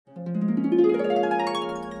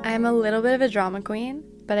I'm a little bit of a drama queen,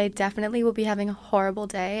 but I definitely will be having a horrible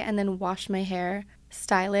day and then wash my hair,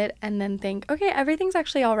 style it, and then think, okay, everything's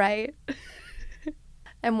actually all right.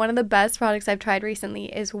 And one of the best products I've tried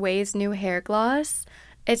recently is Ouai's new hair gloss.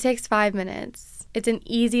 It takes 5 minutes. It's an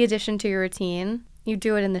easy addition to your routine. You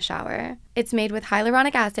do it in the shower. It's made with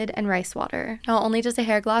hyaluronic acid and rice water. Not only does a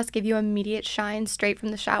hair gloss give you immediate shine straight from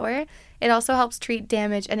the shower, it also helps treat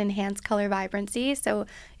damage and enhance color vibrancy, so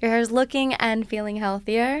your hair is looking and feeling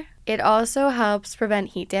healthier. It also helps prevent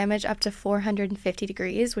heat damage up to 450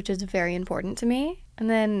 degrees, which is very important to me. And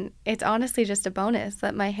then it's honestly just a bonus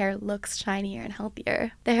that my hair looks shinier and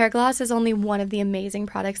healthier. The hair gloss is only one of the amazing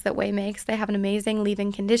products that Ouai makes. They have an amazing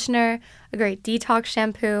leave-in conditioner, a great detox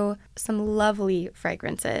shampoo, some lovely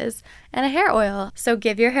fragrances, and a hair oil. So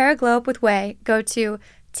give your hair a glow up with Ouai. Go to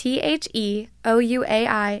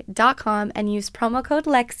THEOUAI.com and use promo code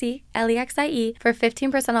LEXIE, LEXIE, for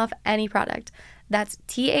 15% off any product. That's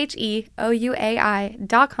THEOUAI.com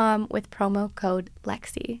with promo code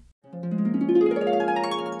LEXIE.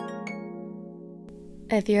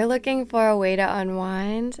 If you're looking for a way to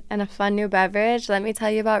unwind and a fun new beverage, let me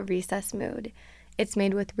tell you about Recess Mood. It's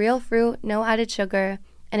made with real fruit, no added sugar,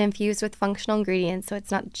 and infused with functional ingredients, so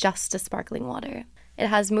it's not just a sparkling water. It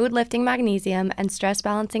has mood-lifting magnesium and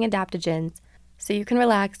stress-balancing adaptogens, so you can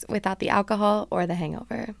relax without the alcohol or the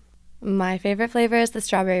hangover. My favorite flavor is the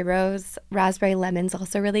strawberry rose. Raspberry lemon's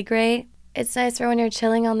also really great. It's nice for when you're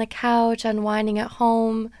chilling on the couch, unwinding at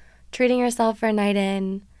home, treating yourself for a night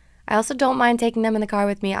in. I also don't mind taking them in the car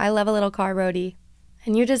with me. I love a little car roadie.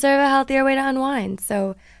 And you deserve a healthier way to unwind,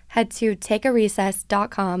 so head to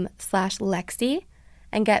takearecess.com/Lexi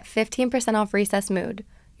and get 15% off Recess Mood,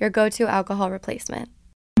 your go-to alcohol replacement.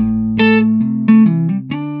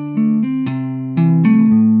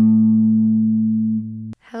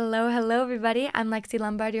 Hello, everybody. I'm Lexi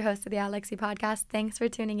Lombard, your host of the Lexi podcast. Thanks for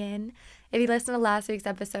tuning in. If you listened to last week's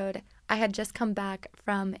episode, I had just come back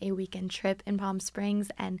from a weekend trip in Palm Springs,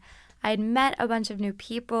 and I had met a bunch of new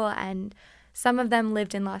people, and some of them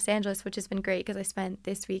lived in Los Angeles, which has been great because I spent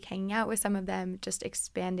this week hanging out with some of them, just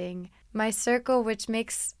expanding my circle, which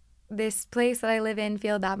makes this place that I live in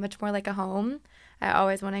feel that much more like a home. I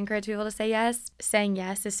always want to encourage people to say yes. Saying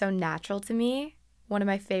yes is so natural to me. One of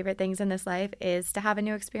my favorite things in this life is to have a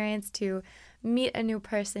new experience, to meet a new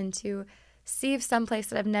person, to see some place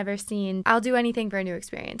that I've never seen. I'll do anything for a new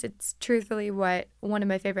experience. It's truthfully what one of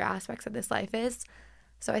my favorite aspects of this life is.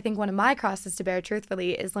 So I think one of my crosses to bear,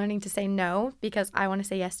 truthfully, is learning to say no, because I want to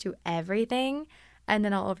say yes to everything, and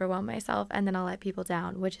then I'll overwhelm myself, and then I'll let people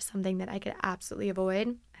down, which is something that I could absolutely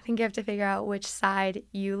avoid. I think you have to figure out which side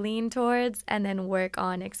you lean towards and then work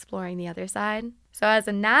on exploring the other side. So as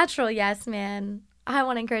a natural yes man, I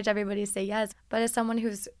want to encourage everybody to say yes, but as someone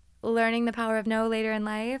who's learning the power of no later in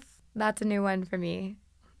life, that's a new one for me.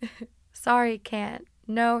 Sorry, can't.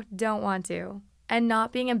 No, don't want to. And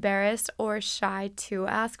not being embarrassed or shy to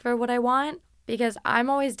ask for what I want, because I'm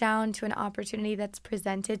always down to an opportunity that's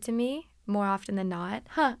presented to me more often than not.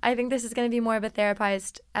 I think this is going to be more of a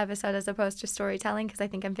therapized episode as opposed to storytelling, because I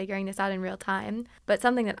think I'm figuring this out in real time. But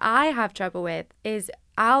something that I have trouble with is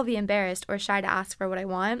I'll be embarrassed or shy to ask for what I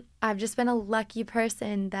want. I've just been a lucky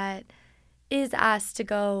person that is asked to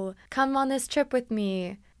go, come on this trip with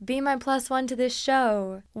me, be my +1 to this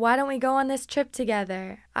show. Why don't we go on this trip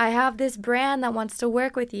together? I have this brand that wants to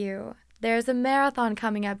work with you. There's a marathon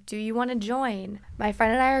coming up. Do you want to join? My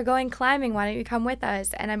friend and I are going climbing. Why don't you come with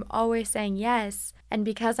us? And I'm always saying yes. And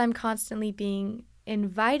because I'm constantly being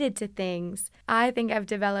invited to things, I think I've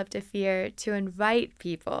developed a fear to invite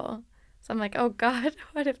people. So I'm like, oh God,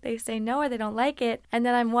 what if they say no or they don't like it? And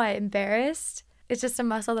then I'm embarrassed? It's just a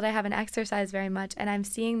muscle that I haven't exercised very much. And I'm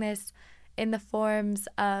seeing this in the forms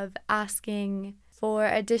of asking for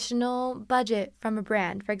additional budget from a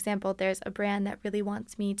brand. For example, there's a brand that really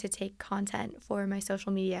wants me to take content for my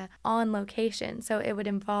social media on location. So it would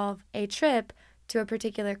involve a trip to a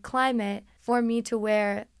particular climate for me to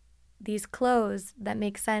wear these clothes that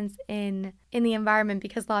make sense in the environment,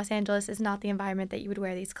 because Los Angeles is not the environment that you would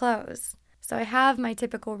wear these clothes. So I have my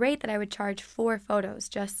typical rate that I would charge for photos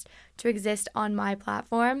just to exist on my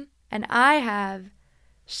platform. And I have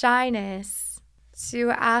shyness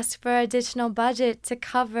to ask for additional budget to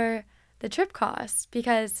cover the trip costs,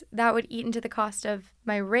 because that would eat into the cost of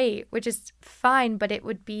my rate, which is fine, but it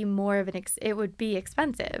would be more of it would be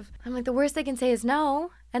expensive. I'm like, the worst they can say is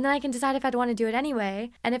no, and then I can decide if I'd want to do it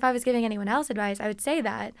anyway. And if I was giving anyone else advice, I would say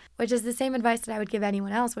that, which is the same advice that I would give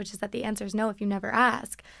anyone else, which is that the answer is no if you never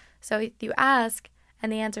ask. So if you ask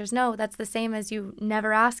and the answer is no, that's the same as you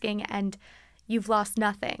never asking and you've lost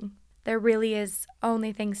nothing. There really is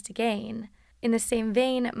only things to gain. in the same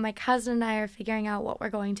vein, my cousin and I are figuring out what we're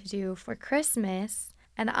going to do for Christmas,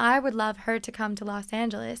 and I would love her to come to Los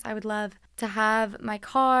Angeles. I would love to have my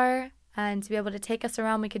car and to be able to take us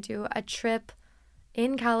around. We could do a trip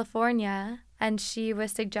in California, and she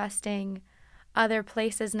was suggesting other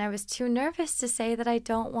places, and I was too nervous to say that I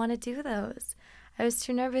don't want to do those. I was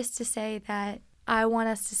too nervous to say that I want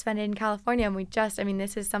us to spend it in California, and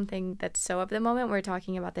this is something that's so of the moment. We're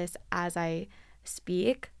talking about this as I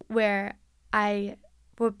speak, where I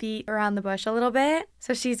would beat around the bush a little bit.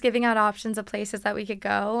 So she's giving out options of places that we could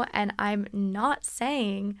go, and I'm not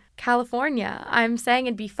saying California. I'm saying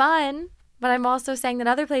it'd be fun, but I'm also saying that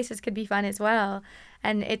other places could be fun as well.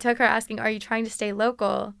 And it took her asking, are you trying to stay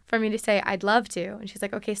local, for me to say, I'd love to. And she's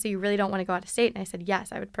like, okay, so you really don't want to go out of state? And I said,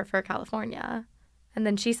 yes, I would prefer California. And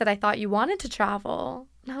then she said, I thought you wanted to travel.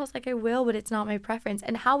 And I was like, I will, but it's not my preference.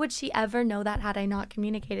 And how would she ever know that had I not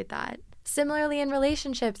communicated that? Similarly in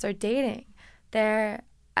relationships or dating,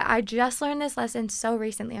 I just learned this lesson so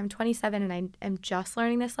recently. I'm 27 and I am just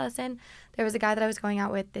learning this lesson. There was a guy that I was going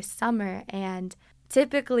out with this summer, and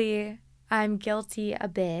typically I'm guilty a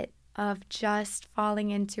bit of just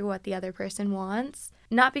falling into what the other person wants.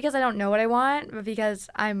 Not because I don't know what I want, but because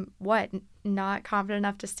I'm not confident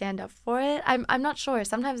enough to stand up for it. I'm not sure.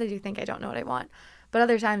 Sometimes I do think I don't know what I want, but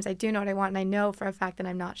other times I do know what I want, and I know for a fact that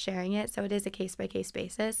I'm not sharing it. So it is a case-by-case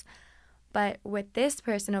basis. But with this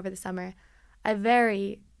person over the summer, I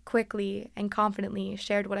very quickly and confidently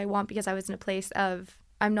shared what I want because I was in a place of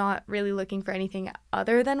I'm not really looking for anything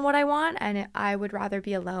other than what I want, and I would rather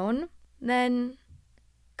be alone than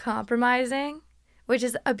compromising, which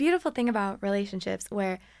is a beautiful thing about relationships,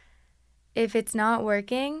 where if it's not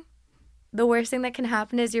working, the worst thing that can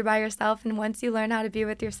happen is you're by yourself, and once you learn how to be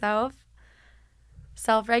with yourself,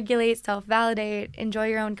 self-regulate, self-validate, enjoy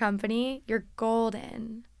your own company, you're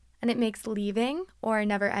golden. And it makes leaving or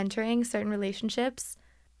never entering certain relationships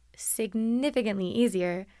significantly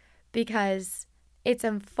easier, because it's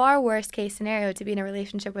a far worse case scenario to be in a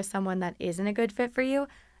relationship with someone that isn't a good fit for you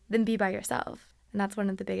than be by yourself. And that's one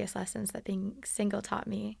of the biggest lessons that being single taught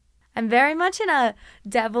me. I'm very much in a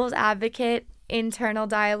devil's advocate internal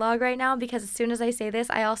dialogue right now, because as soon as I say this,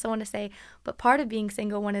 I also want to say, but part of being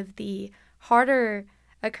single, one of the harder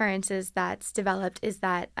occurrences that's developed is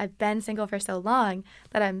that I've been single for so long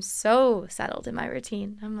that I'm so settled in my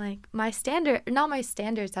routine. I'm like, my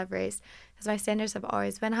standards have raised, because my standards have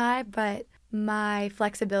always been high, but my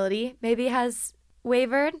flexibility maybe has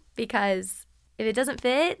wavered, because if it doesn't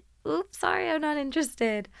fit, oops, sorry, I'm not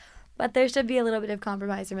interested. But there should be a little bit of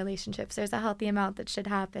compromise in relationships. There's a healthy amount that should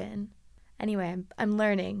happen. Anyway, I'm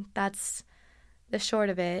learning. That's the short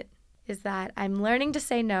of it, is that I'm learning to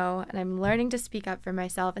say no, and I'm learning to speak up for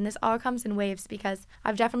myself. And this all comes in waves, because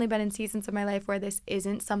I've definitely been in seasons of my life where this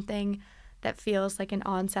isn't something that feels like an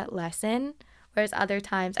onset lesson, whereas other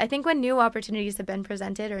times, I think when new opportunities have been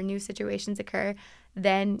presented or new situations occur,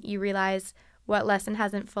 then you realize what lesson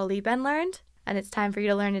hasn't fully been learned, and it's time for you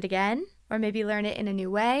to learn it again, or maybe learn it in a new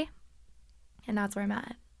way. And that's where I'm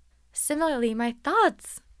at. Similarly, my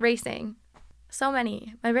thoughts racing. So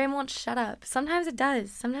many. My brain won't shut up. Sometimes it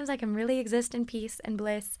does. Sometimes I can really exist in peace and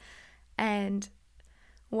bliss. And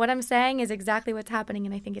what I'm saying is exactly what's happening.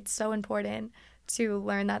 And I think it's so important to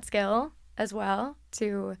learn that skill as well.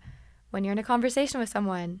 To when you're in a conversation with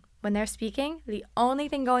someone, when they're speaking, the only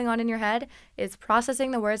thing going on in your head is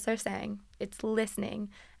processing the words they're saying. It's listening.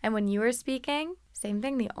 And when you are speaking, same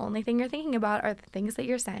thing. The only thing you're thinking about are the things that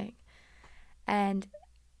you're saying. And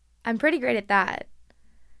I'm pretty great at that.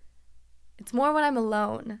 It's more when I'm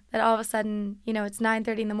alone that all of a sudden, it's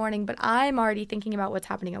 9:30 in the morning, but I'm already thinking about what's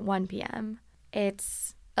happening at 1 p.m.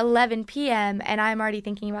 It's 11 p.m. and I'm already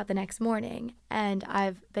thinking about the next morning. And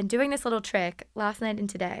I've been doing this little trick last night and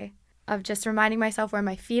today of just reminding myself where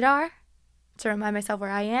my feet are, to remind myself where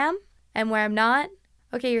I am and where I'm not.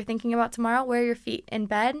 Okay, you're thinking about tomorrow. Where are your feet? In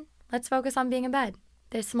bed? Let's focus on being in bed.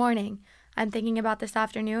 This morning, I'm thinking about this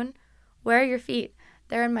afternoon. Where are your feet?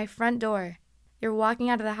 They're in my front door. You're walking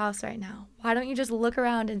out of the house right now. Why don't you just look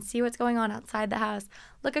around and see what's going on outside the house?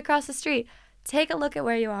 Look across the street. Take a look at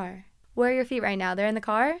where you are. Where are your feet right now? They're in the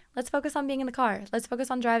car? Let's focus on being in the car. Let's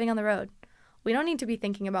focus on driving on the road. We don't need to be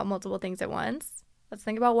thinking about multiple things at once. Let's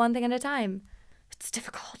think about one thing at a time. It's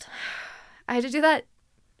difficult. I had to do that,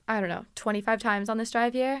 25 times on this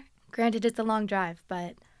drive here. Granted, it's a long drive,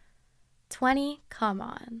 but 20? Come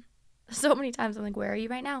on. So many times I'm like, where are you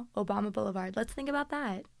right now? Obama Boulevard. Let's think about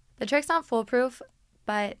that. The trick's not foolproof,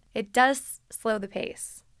 but it does slow the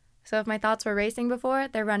pace. So if my thoughts were racing before,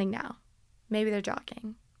 they're running now. Maybe they're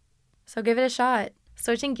jogging. So give it a shot.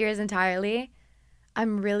 Switching gears entirely,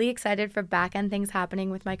 I'm really excited for back-end things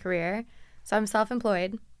happening with my career. So I'm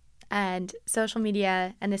self-employed. and social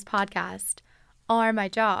media and this podcast are my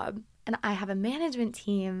job. And I have a management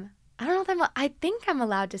team. I don't know if I think I'm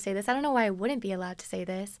allowed to say this. I don't know why I wouldn't be allowed to say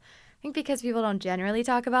this. I think because people don't generally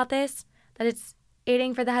talk about this, that it's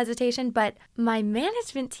aiding for the hesitation. But my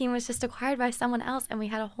management team was just acquired by someone else, and we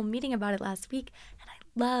had a whole meeting about it last week. And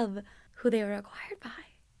I love who they were acquired by.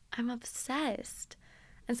 I'm obsessed.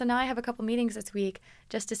 And so now I have a couple meetings this week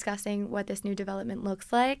just discussing what this new development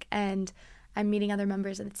looks like. And I'm meeting other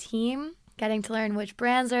members of the team, getting to learn which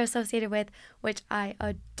brands they're associated with, which I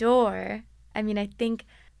adore. I mean, I think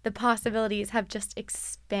the possibilities have just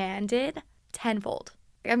expanded tenfold.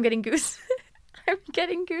 I'm getting goosebumps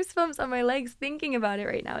on my legs thinking about it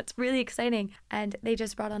right now. It's really exciting. And they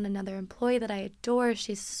just brought on another employee that I adore.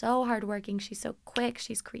 She's so hardworking. She's so quick.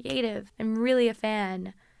 She's creative. I'm really a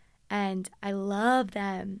fan. And I love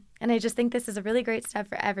them. And I just think this is a really great step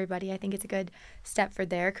for everybody. I think it's a good step for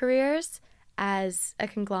their careers as a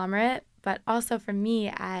conglomerate, but also for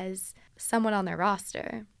me as someone on their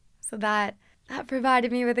roster. So that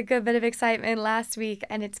provided me with a good bit of excitement last week,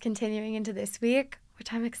 and it's continuing into this week,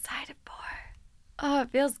 which I'm excited for. Oh,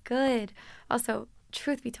 it feels good. Also,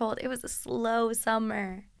 truth be told, it was a slow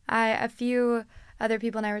summer. A few other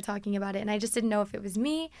people and I were talking about it, and I just didn't know if it was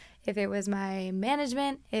me, if it was my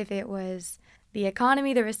management, if it was the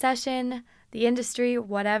economy, the recession, the industry,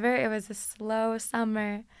 whatever. It was a slow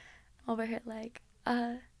summer. Over here like,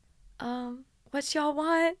 what y'all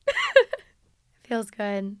want? Feels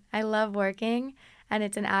good. I love working, and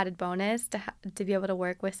it's an added bonus to be able to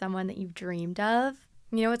work with someone that you've dreamed of.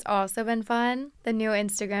 You know what's also been fun? The new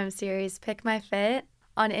Instagram series, Pick My Fit.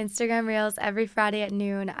 On Instagram Reels every Friday at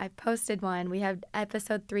noon, I posted one. We had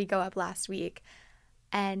episode 3 go up last week.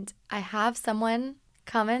 And I have someone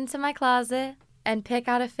come into my closet and pick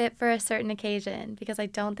out a fit for a certain occasion, because I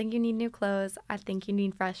don't think you need new clothes. I think you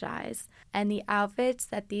need fresh eyes. And the outfits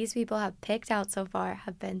that these people have picked out so far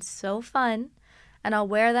have been so fun. And I'll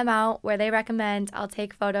wear them out where they recommend. I'll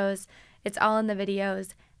take photos. It's all in the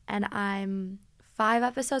videos. And I'm 5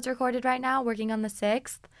 episodes recorded right now, working on the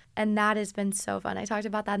 6th. And that has been so fun. I talked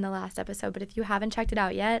about that in the last episode, but if you haven't checked it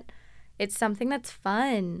out yet, it's something that's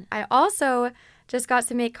fun. I also just got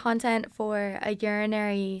to make content for a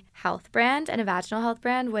urinary health brand and a vaginal health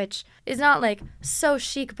brand, which is not like so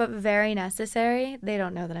chic, but very necessary. They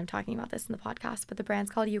don't know that I'm talking about this in the podcast, but the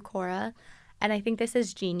brand's called Eucora. And I think this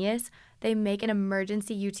is genius. They make an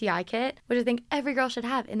emergency UTI kit, which I think every girl should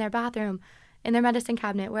have in their bathroom, in their medicine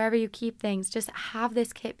cabinet, wherever you keep things. Just have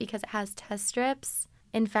this kit because it has test strips,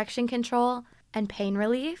 infection control, and pain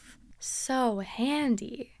relief. So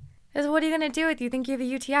handy. Because what are you going to do if you think you have a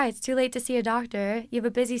UTI? It's too late to see a doctor. You have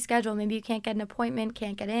a busy schedule. Maybe you can't get an appointment,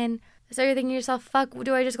 can't get in. So you're thinking to yourself, fuck,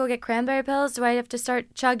 do I just go get cranberry pills? Do I have to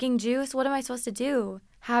start chugging juice? What am I supposed to do?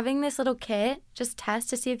 Having this little kit, just test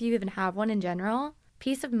to see if you even have one in general.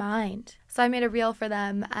 Peace of mind. So I made a reel for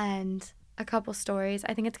them and a couple stories.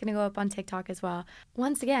 I think it's going to go up on TikTok as well.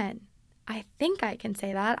 Once again, I think I can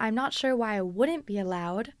say that. I'm not sure why I wouldn't be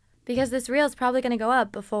allowed, because this reel is probably going to go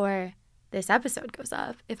up before this episode goes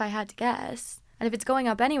up, if I had to guess. And if it's going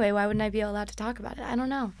up anyway, why wouldn't I be allowed to talk about it? I don't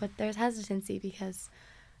know, but there's hesitancy because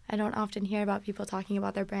I don't often hear about people talking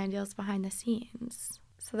about their brand deals behind the scenes.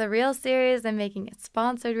 So the reel series, I'm making a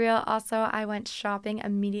sponsored reel. Also, I went shopping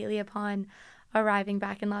immediately upon arriving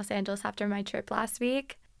back in Los Angeles after my trip last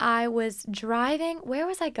week. I was driving. Where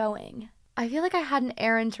was I going? I feel like I had an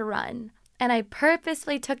errand to run. And I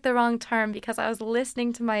purposely took the wrong turn because I was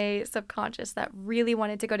listening to my subconscious that really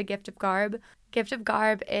wanted to go to Gift of Garb. Gift of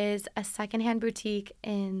Garb is a secondhand boutique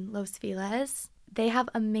in Los Feliz. They have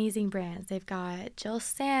amazing brands. They've got Jill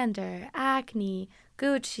Sander, Acne,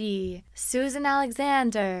 Gucci, Susan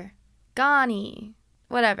Alexander, Ganni,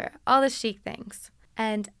 whatever, all the chic things.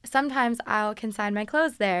 And sometimes I'll consign my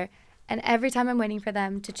clothes there. And every time I'm waiting for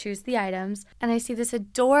them to choose the items, and I see this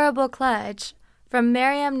adorable clutch from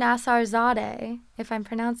Mariam Nassarzadeh, if I'm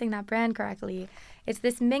pronouncing that brand correctly. It's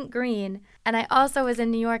this mint green. And I also was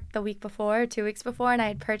in New York the week before, 2 weeks before, and I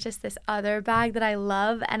had purchased this other bag that I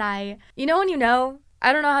love. And you know when you know?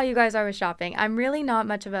 I don't know how you guys are with shopping. I'm really not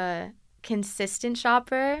much of a consistent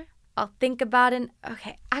shopper. I'll think about it.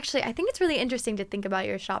 Okay, actually, I think it's really interesting to think about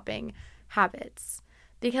your shopping habits,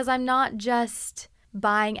 because I'm not just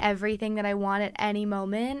buying everything that I want at any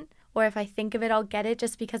moment, or if I think of it, I'll get it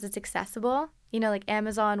just because it's accessible. You know, like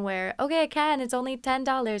Amazon, where, okay, I can, it's only $10,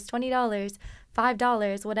 $20,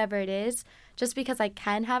 $5, whatever it is. Just because I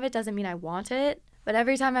can have it doesn't mean I want it. But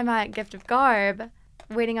every time I'm at Gift of Garb,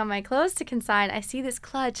 waiting on my clothes to consign, I see this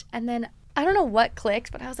clutch, and then I don't know what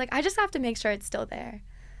clicked, but I was like, I just have to make sure it's still there,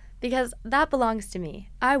 because that belongs to me.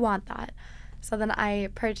 I want that. So then I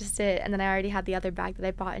purchased it, and then I already had the other bag that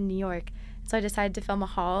I bought in New York. So I decided to film a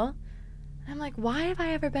haul. And I'm like, why have I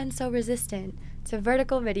ever been so resistant to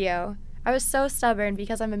vertical video? I was so stubborn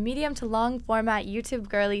because I'm a medium to long format YouTube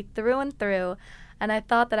girly through and through. And I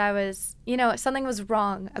thought that I was, something was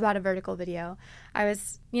wrong about a vertical video. I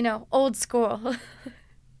was, old school.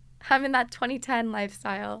 I'm in that 2010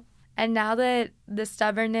 lifestyle. And now that the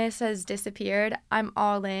stubbornness has disappeared, I'm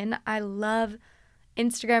all in. I love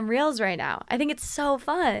Instagram Reels right now. I think it's so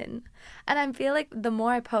fun. And I feel like the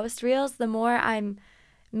more I post Reels, the more I'm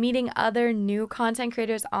meeting other new content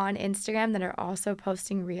creators on Instagram that are also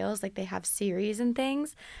posting Reels. Like, they have series and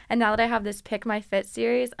things. And now that I have this Pick My Fit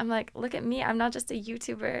series, I'm like, look at me. I'm not just a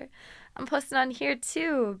YouTuber. I'm posting on here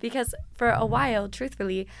too. Because for a while,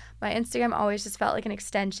 truthfully, my Instagram always just felt like an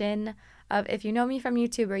extension of, if you know me from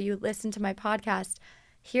YouTube or you listen to my podcast,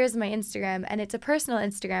 here's my Instagram. And it's a personal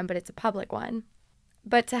Instagram, but it's a public one.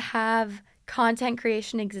 But to have content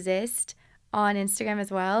creation exist on Instagram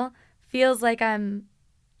as well feels the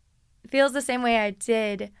same way I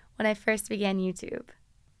did when I first began YouTube.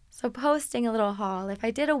 So posting a little haul, if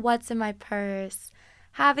I did a what's in my purse,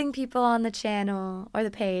 having people on the channel or the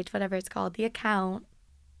page, whatever it's called, the account,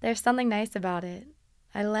 there's something nice about it.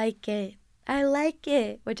 I like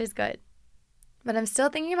it, which is good. But I'm still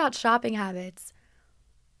thinking about shopping habits.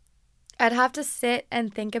 I'd have to sit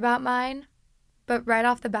and think about mine, but right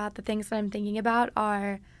off the bat, the things that I'm thinking about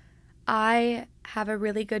are, I have a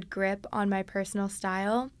really good grip on my personal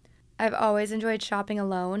style. I've always enjoyed shopping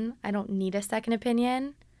alone. I don't need a second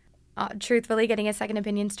opinion. Truthfully, getting a second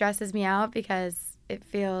opinion stresses me out because it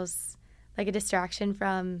feels like a distraction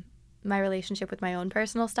from my relationship with my own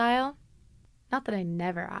personal style. Not that I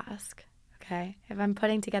never ask, okay? If I'm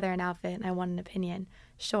putting together an outfit and I want an opinion,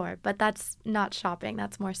 sure. But that's not shopping.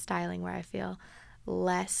 That's more styling, where I feel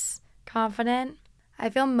less confident. I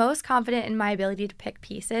feel most confident in my ability to pick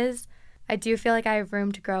pieces. I do feel like I have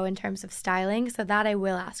room to grow in terms of styling, so that I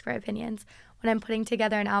will ask for opinions. When I'm putting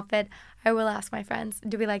together an outfit, I will ask my friends,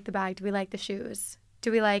 do we like the bag? Do we like the shoes?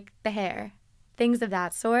 Do we like the hair? Things of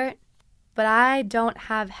that sort. But I don't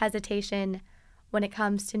have hesitation when it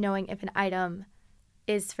comes to knowing if an item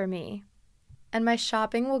is for me. And my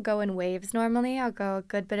shopping will go in waves normally. I'll go a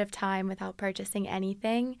good bit of time without purchasing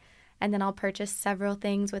anything, and then I'll purchase several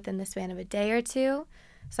things within the span of a day or two.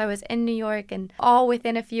 So I was in New York and all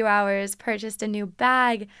within a few hours purchased a new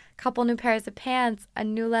bag, a couple new pairs of pants, a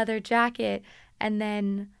new leather jacket, and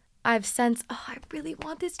then I've since, I really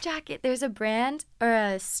want this jacket. There's a brand or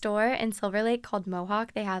a store in Silver Lake called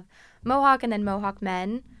Mohawk. They have Mohawk and then Mohawk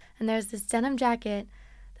Men. And there's this denim jacket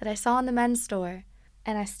that I saw in the men's store,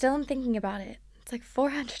 and I still am thinking about it. It's like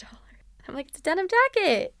 $400. I'm like, it's a denim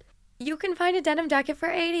jacket. You can find a denim jacket for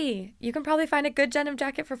 $80. You can probably find a good denim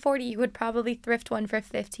jacket for $40. You would probably thrift one for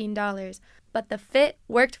 $15. But the fit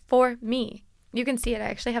worked for me. You can see it. I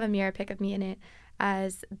actually have a mirror pic of me in it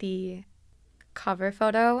as the cover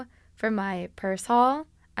photo for my purse haul.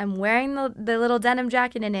 I'm wearing the little denim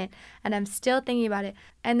jacket in it, and I'm still thinking about it.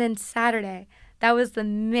 And then Saturday, that was the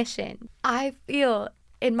mission. I feel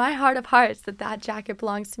in my heart of hearts that jacket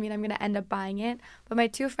belongs to me and I'm going to end up buying it. But my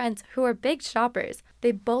two friends who are big shoppers,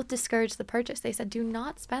 they both discouraged the purchase. They said, do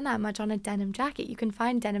not spend that much on a denim jacket. You can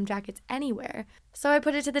find denim jackets anywhere. So I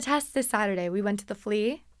put it to the test this Saturday. We went to the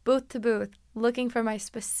Flea, booth to booth, looking for my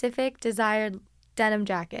specific desired denim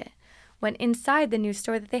jacket. Went inside the new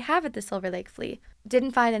store that they have at the Silver Lake Flea.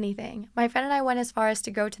 Didn't find anything. My friend and I went as far as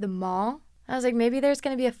to go to the mall. I was like, maybe there's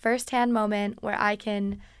going to be a first-hand moment where I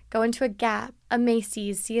can go into a Gap, a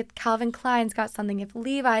Macy's, see if Calvin Klein's got something, if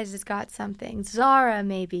Levi's has got something, Zara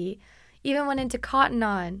maybe. Even went into Cotton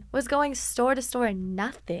On, was going store to store and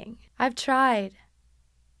nothing. I've tried,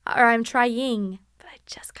 or I'm trying, but I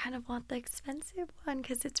just kind of want the expensive one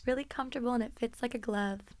because it's really comfortable and it fits like a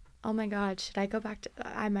glove. Oh my God, should I go back to,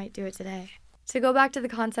 I might do it today. To go back to the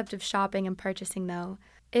concept of shopping and purchasing though,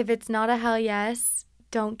 if it's not a hell yes,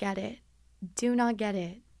 don't get it. Do not get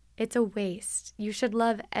it. It's a waste. You should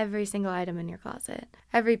love every single item in your closet.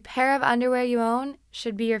 Every pair of underwear you own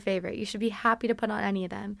should be your favorite. You should be happy to put on any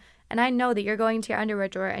of them. And I know that you're going to your underwear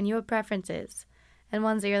drawer and you have preferences and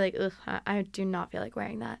ones that you're like, ugh, I do not feel like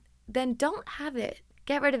wearing that. Then don't have it.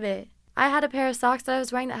 Get rid of it. I had a pair of socks that I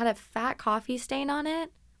was wearing that had a fat coffee stain on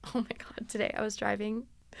it. Oh my God, today I was driving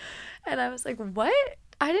and I was like, what?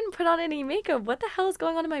 I didn't put on any makeup. What the hell is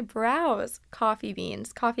going on in my brows? Coffee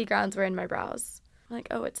beans, coffee grounds were in my brows. I'm like,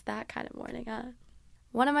 oh, it's that kind of morning, huh?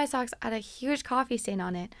 One of my socks had a huge coffee stain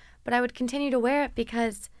on it, but I would continue to wear it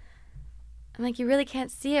because I'm like, you really can't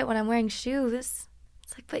see it when I'm wearing shoes. It's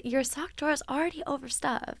like, but your sock drawer is already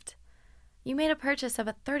overstuffed. You made a purchase of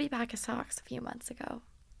a 30-pack of socks a few months ago.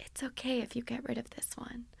 it's okay if you get rid of this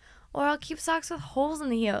one. Or I'll keep socks with holes in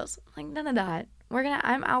the heels. Like, none of that.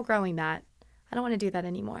 I'm outgrowing that. I don't want to do that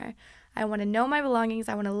anymore. I want to know my belongings.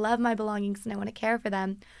 I want to love my belongings, and I want to care for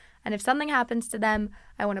them. And if something happens to them,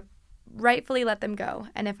 I want to rightfully let them go.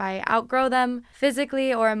 And if I outgrow them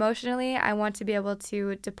physically or emotionally, I want to be able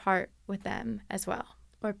to depart with them as well,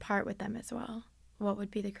 or part with them as well. What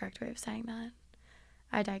would be the correct way of saying that?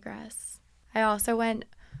 I digress. I also went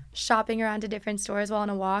shopping around to different stores while on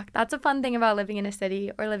a walk. That's a fun thing about living in a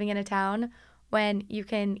city or living in a town, when you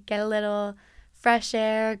can get a little fresh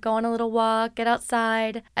air, go on a little walk, get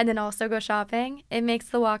outside, and then also go shopping. It makes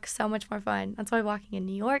the walk so much more fun. That's why walking in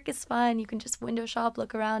New York is fun. You can just window shop,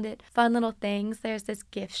 look around it. Fun little things. There's this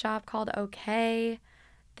gift shop called OK.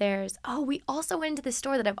 We also went into this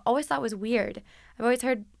store that I've always thought was weird. I've always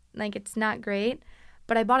heard, like, it's not great,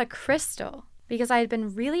 but I bought a crystal because I had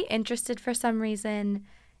been really interested for some reason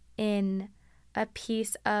in a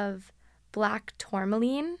piece of black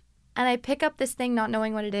tourmaline. And I pick up this thing not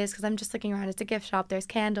knowing what it is because I'm just looking around. It's a gift shop. There's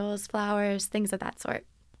candles, flowers, things of that sort.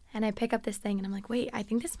 And I pick up this thing and I'm like, wait, I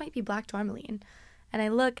think this might be black tourmaline. And I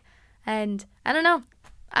look and I don't know.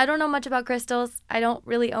 I don't know much about crystals. I don't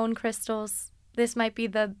really own crystals. This might be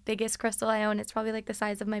the biggest crystal I own. It's probably like the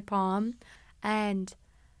size of my palm. And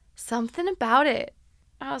something about it.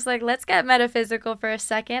 I was like, let's get metaphysical for a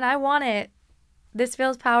second. I want it. This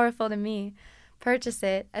feels powerful to me. Purchase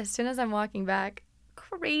it. As soon as I'm walking back,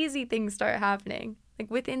 crazy things start happening,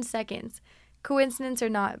 like within seconds. Coincidence or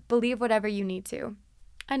not, believe whatever you need to.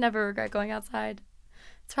 I never regret going outside.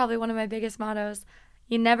 It's probably one of my biggest mottos.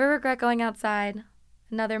 You never regret going outside.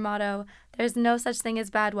 Another motto, there's no such thing as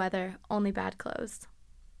bad weather, only bad clothes.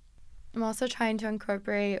 I'm also trying to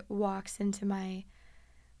incorporate walks into my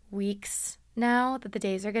weeks now that the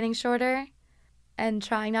days are getting shorter, and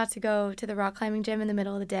trying not to go to the rock climbing gym in the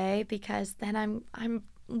middle of the day, because then I'm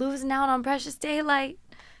losing out on precious daylight,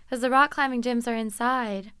 because the rock climbing gyms are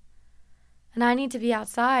inside and I need to be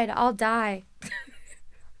outside. I'll die.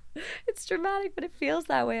 It's dramatic, but it feels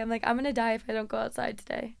that way. I'm like, I'm gonna die if I don't go outside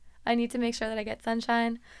today. I need to make sure that I get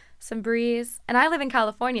sunshine, some breeze. And I live in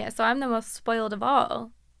California, so I'm the most spoiled of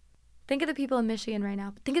all. Think of the people in Michigan right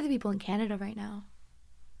now. Think of the people in Canada right now.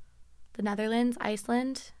 The Netherlands,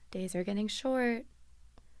 Iceland, days are getting short.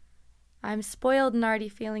 I'm spoiled and already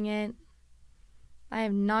feeling it. I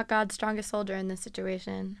am not God's strongest soldier in this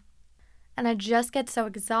situation. And I just get so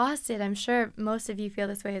exhausted. I'm sure most of you feel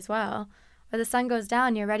this way as well. Where the sun goes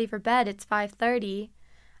down, you're ready for bed. It's 5:30.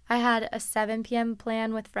 I had a 7 p.m.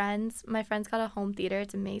 plan with friends. My friends got a home theater.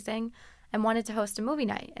 It's amazing. And wanted to host a movie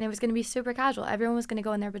night. And it was going to be super casual. Everyone was going to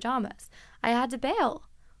go in their pajamas. I had to bail.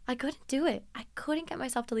 I couldn't do it. I couldn't get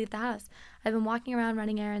myself to leave the house. I've been walking around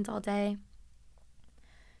running errands all day.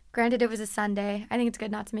 Granted, it was a Sunday. I think it's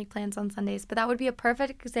good not to make plans on Sundays, but that would be a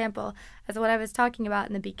perfect example as what I was talking about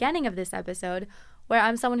in the beginning of this episode, where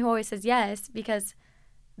I'm someone who always says yes because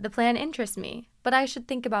the plan interests me, but I should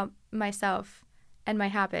think about myself and my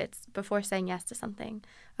habits before saying yes to something.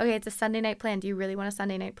 Okay, it's a Sunday night plan. Do you really want a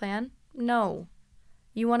Sunday night plan? No.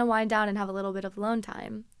 You want to wind down and have a little bit of alone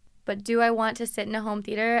time. But do I want to sit in a home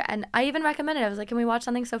theater? And I even recommended it. I was like, can we watch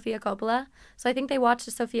something Sofia Coppola? So I think they watched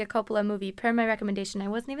a Sofia Coppola movie per my recommendation. I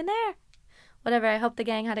wasn't even there. Whatever. I hope the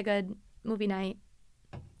gang had a good movie night.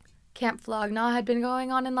 Camp Flog Gnaw had been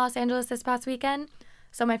going on in Los Angeles this past weekend.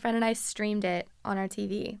 So my friend and I streamed it on our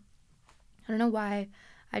TV. I don't know why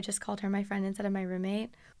I just called her my friend instead of my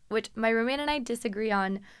roommate. Which my roommate and I disagree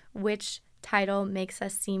on which title makes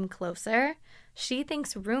us seem closer. She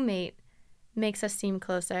thinks roommate makes us seem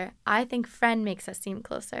closer. I think friend makes us seem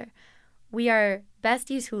closer. We are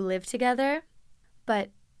besties who live together, but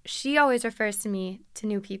she always refers to me, to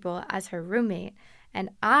new people, as her roommate, and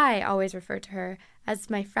I always refer to her as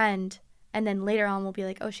my friend, and then later on we'll be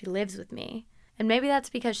like, oh, she lives with me. And maybe that's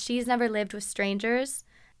because she's never lived with strangers,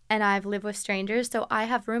 and I've lived with strangers, so I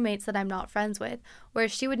have roommates that I'm not friends with,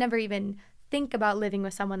 whereas she would never even think about living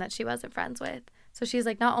with someone that she wasn't friends with. So she's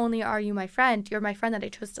like, not only are you my friend, you're my friend that I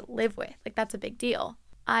chose to live with. Like, that's a big deal.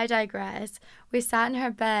 I digress. We sat in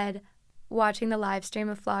her bed watching the live stream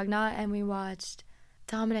of Flog Gnaw, and we watched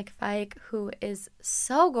Dominic Fike, who is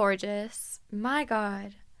so gorgeous. My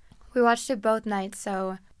God. We watched it both nights.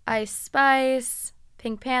 So Ice Spice,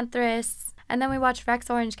 Pink Panthers, and then we watched Rex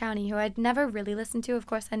Orange County, who I'd never really listened to. Of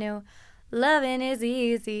course, I knew Lovin' Is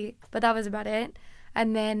Easy, but that was about it.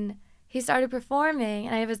 And then he started performing,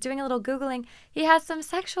 and I was doing a little Googling. He has some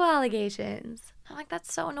sexual allegations. I'm like,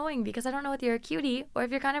 that's so annoying because I don't know if you're a cutie or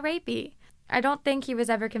if you're kind of rapey. I don't think he was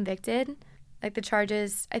ever convicted. Like, the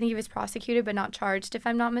charges, I think he was prosecuted but not charged, if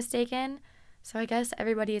I'm not mistaken. So I guess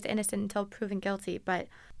everybody is innocent until proven guilty. But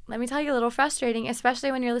let me tell you, a little frustrating,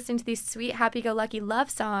 especially when you're listening to these sweet, happy-go-lucky love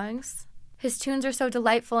songs. His tunes are so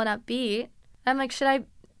delightful and upbeat. I'm like, should I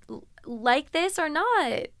like this or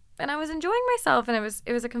not? And I was enjoying myself, and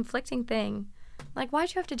it was a conflicting thing. Like,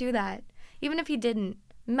 why'd you have to do that? Even if he didn't,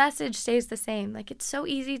 message stays the same. Like, it's so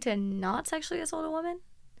easy to not sexually assault a woman.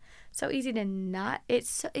 So easy to not.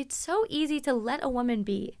 It's so easy to let a woman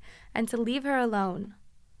be and to leave her alone.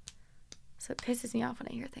 So it pisses me off when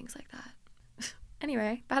I hear things like that.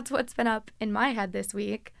 Anyway, that's what's been up in my head this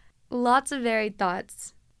week. Lots of varied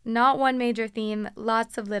thoughts. Not one major theme,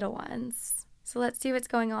 lots of little ones. So let's see what's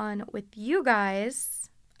going on with you guys.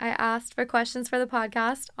 I asked for questions for the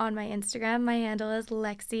podcast on my Instagram. My handle is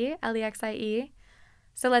Lexie, Lexie.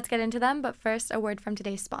 So let's get into them, but first, a word from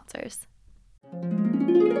today's sponsors.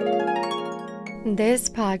 This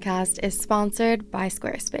podcast is sponsored by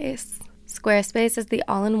Squarespace. Squarespace is the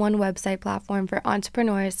all-in-one website platform for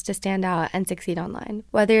entrepreneurs to stand out and succeed online.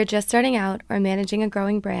 Whether you're just starting out or managing a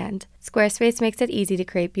growing brand, Squarespace makes it easy to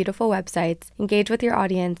create beautiful websites, engage with your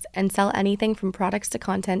audience, and sell anything from products to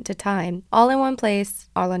content to time, all in one place,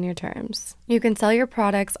 all on your terms. You can sell your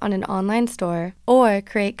products on an online store or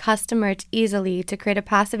create custom merch easily to create a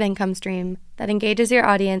passive income stream that engages your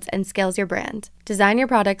audience and scales your brand. Design your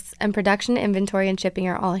products, and production, inventory, and shipping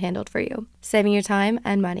are all handled for you, saving you time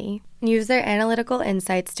and money. Use their analytical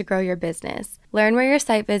insights to grow your business. Learn where your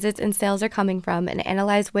site visits and sales are coming from and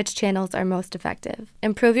analyze which channels are most effective.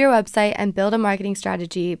 Improve your website and build a marketing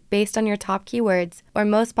strategy based on your top keywords or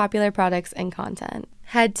most popular products and content.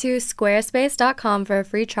 Head to squarespace.com for a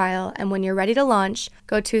free trial, and when you're ready to launch,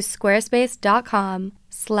 go to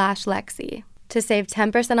squarespace.com/Lexie to save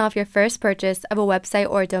 10% off your first purchase of a website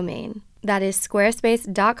or domain. That is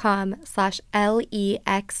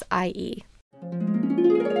squarespace.com/Lexie.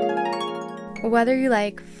 Whether you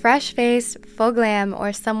like fresh face, full glam,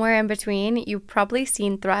 or somewhere in between, you've probably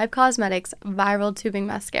seen Thrive Causemetics Viral Tubing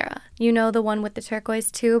Mascara. You know, the one with the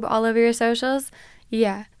turquoise tube all over your socials?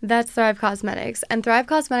 Yeah, that's Thrive Causemetics. And Thrive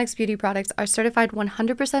Causemetics beauty products are certified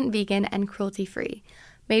 100% vegan and cruelty-free.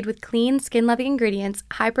 Made with clean, skin-loving ingredients,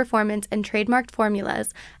 high performance, and trademarked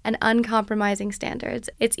formulas, and uncompromising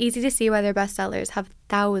standards. It's easy to see why their bestsellers have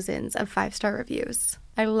thousands of 5-star reviews.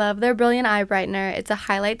 I love their Brilliant Eye Brightener. It's a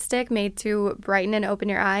highlight stick made to brighten and open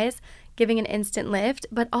your eyes, giving an instant lift,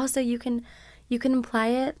 but also you can apply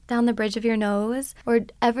it down the bridge of your nose or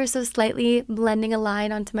ever so slightly blending a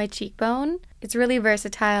line onto my cheekbone. It's really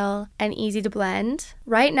versatile and easy to blend.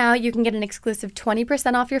 Right now, you can get an exclusive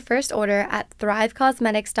 20% off your first order at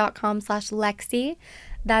thrivecausemetics.com/Lexie.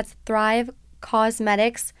 That's Thrive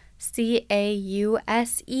Causemetics,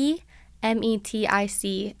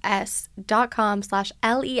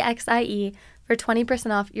 CAUSEMETICS.com/LEXIE for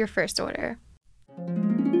 20% off your first order.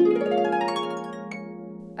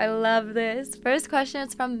 I love this. First question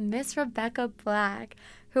is from Miss Rebecca Black,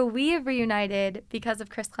 who we have reunited because of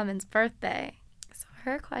Chris Clemens' birthday. So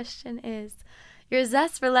her question is, your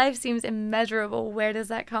zest for life seems immeasurable. Where does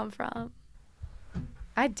that come from?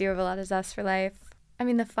 I do have a lot of zest for life. I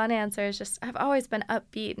mean, the fun answer is just I've always been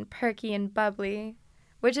upbeat and perky and bubbly,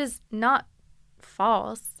 which is not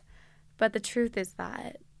false, but the truth is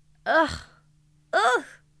that, I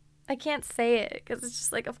can't say it because it's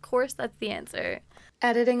just like, of course that's the answer.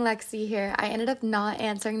 Editing Lexie here. I ended up not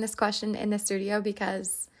answering this question in the studio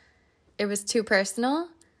because it was too personal,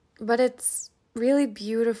 but it's really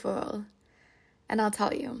beautiful. And I'll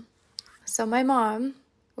tell you. So my mom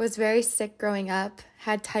was very sick growing up,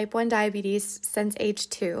 had type 1 diabetes since age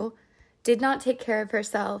 2, did not take care of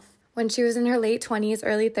herself. When she was in her late 20s,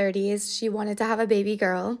 early 30s, she wanted to have a baby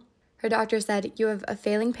girl. Her doctor said, you have a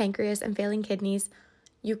failing pancreas and failing kidneys.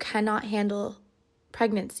 You cannot handle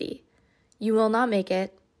pregnancy. You will not make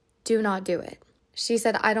it. Do not do it. She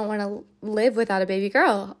said, I don't want to live without a baby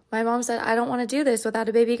girl. My mom said, I don't want to do this without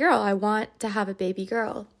a baby girl. I want to have a baby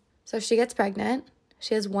girl. So she gets pregnant.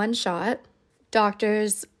 She has one shot.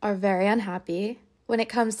 Doctors are very unhappy. When it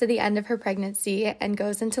comes to the end of her pregnancy and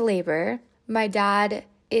goes into labor, my dad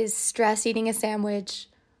is stress eating a sandwich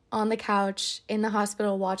on the couch in the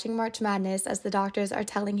hospital watching March Madness as the doctors are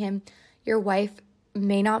telling him, your wife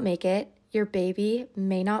may not make it, your baby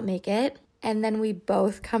may not make it, and then we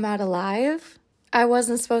both come out alive. I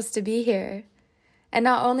wasn't supposed to be here. And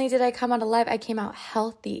not only did I come out alive, I came out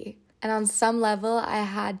healthy. And on some level, I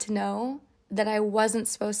had to know that I wasn't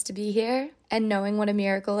supposed to be here. And knowing what a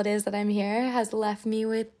miracle it is that I'm here has left me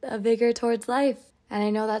with a vigor towards life. And I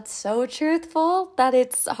know that's so truthful that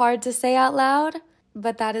it's hard to say out loud,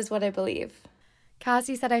 but that is what I believe.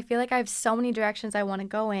 Cassie said, I feel like I have so many directions I want to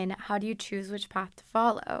go in. How do you choose which path to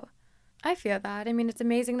follow? I feel that. I mean, it's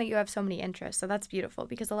amazing that you have so many interests, so that's beautiful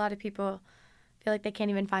because a lot of people feel like they can't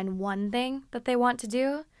even find one thing that they want to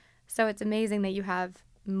do. So it's amazing that you have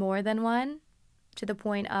more than one, to the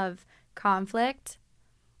point of conflict.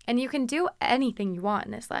 And you can do anything you want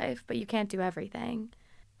in this life, but you can't do everything.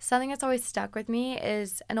 Something that's always stuck with me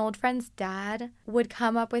is an old friend's dad would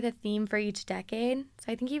come up with a theme for each decade.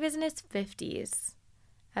 So I think he was in his 50s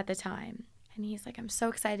at the time. And he's like, I'm so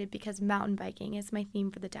excited because mountain biking is my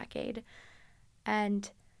theme for the decade. And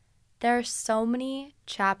there are so many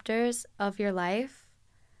chapters of your life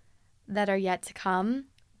that are yet to come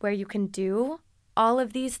where you can do all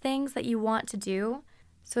of these things that you want to do.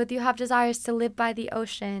 So if you have desires to live by the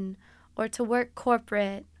ocean, or to work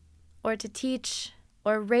corporate, or to teach,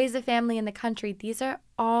 or raise a family in the country, these are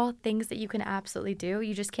all things that you can absolutely do.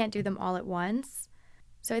 You just can't do them all at once.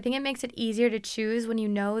 So I think it makes it easier to choose when you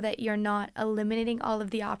know that you're not eliminating all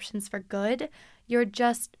of the options for good. You're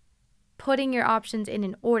just putting your options in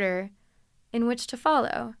an order in which to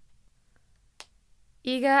follow.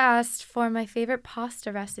 Iga asked for my favorite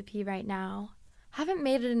pasta recipe right now. Haven't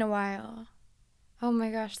made it in a while. Oh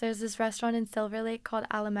my gosh, there's this restaurant in Silver Lake called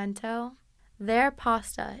Alimento. Their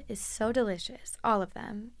pasta is so delicious. All of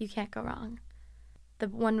them. You can't go wrong. The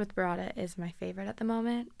one with burrata is my favorite at the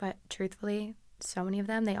moment, but truthfully, so many of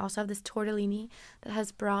them. They also have this tortellini that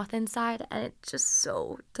has broth inside, and it's just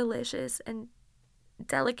so delicious and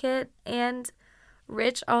delicate and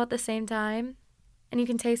rich all at the same time. And you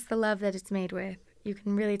can taste the love that it's made with. You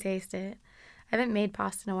can really taste it. I haven't made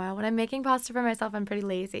pasta in a while. When I'm making pasta for myself, I'm pretty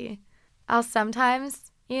lazy. I'll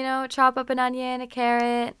sometimes, chop up an onion, a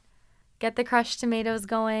carrot, get the crushed tomatoes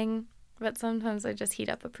going. But sometimes I just heat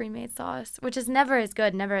up a pre-made sauce, which is never as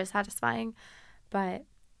good, never as satisfying. But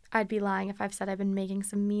I'd be lying if I've said I've been making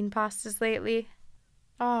some mean pastas lately.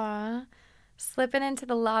 Aww. Slipping into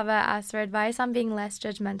the lava asks for advice on being less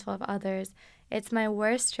judgmental of others. It's my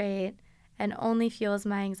worst trait and only fuels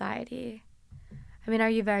my anxiety. Are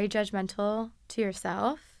you very judgmental to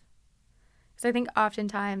yourself? Because I think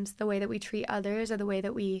oftentimes the way that we treat others or the way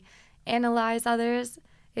that we analyze others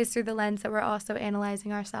is through the lens that we're also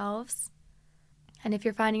analyzing ourselves. And if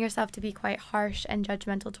you're finding yourself to be quite harsh and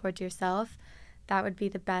judgmental towards yourself, that would be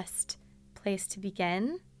the best place to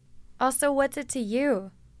begin. Also, what's it to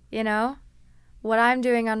you? What I'm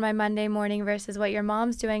doing on my Monday morning versus what your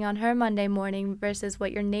mom's doing on her Monday morning versus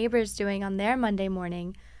what your neighbor's doing on their Monday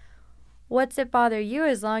morning. What's it bother you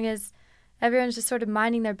as long as everyone's just sort of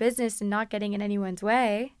minding their business and not getting in anyone's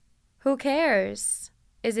way? Who cares?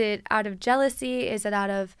 Is it out of jealousy? Is it out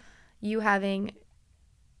of you having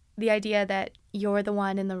the idea that you're the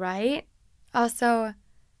one in the right? Also,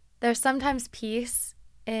 there's sometimes peace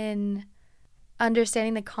in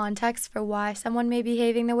understanding the context for why someone may be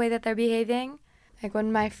behaving the way that they're behaving. Like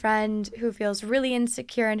when my friend who feels really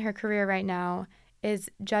insecure in her career right now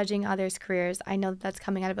is judging others' careers, I know that that's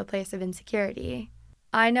coming out of a place of insecurity.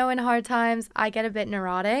 I know in hard times I get a bit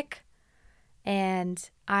neurotic and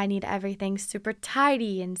I need everything super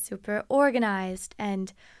tidy and super organized.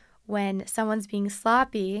 And when someone's being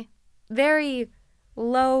sloppy, very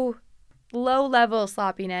low level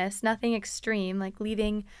sloppiness, nothing extreme, like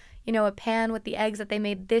leaving, a pan with the eggs that they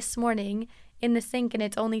made this morning in the sink and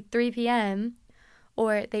it's only 3 p.m.,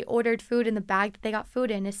 or they ordered food and the bag that they got food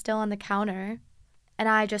in is still on the counter and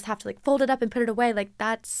I just have to fold it up and put it away.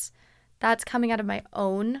 That's coming out of my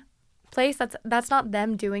own place. That's not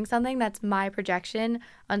them doing something. That's my projection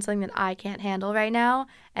on something that I can't handle right now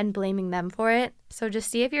and blaming them for it. So just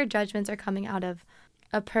see if your judgments are coming out of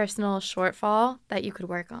a personal shortfall that you could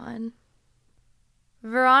work on.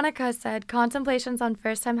 Veronica said, contemplations on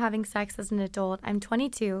first time having sex as an adult. I'm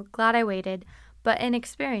 22, glad I waited, but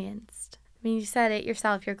inexperienced. You said it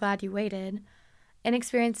yourself, you're glad you waited.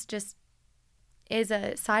 Inexperienced just is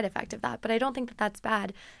a side effect of that, but I don't think that that's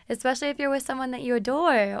bad, especially if you're with someone that you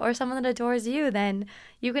adore or someone that adores you. Then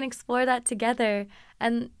you can explore that together,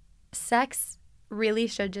 and sex really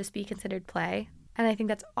should just be considered play. And I think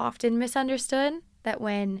that's often misunderstood, that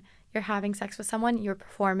when you're having sex with someone, you're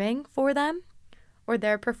performing for them or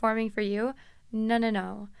they're performing for you.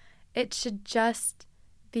 No. It should just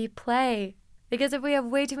be play. Because if we have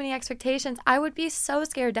way too many expectations, I would be so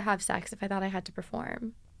scared to have sex if I thought I had to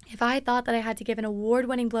perform. If I thought that I had to give an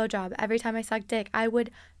award-winning blowjob every time I sucked dick, I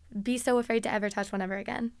would be so afraid to ever touch one ever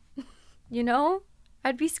again.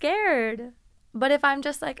 I'd be scared. But if I'm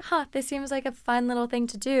just like, this seems like a fun little thing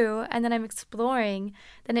to do, and then I'm exploring,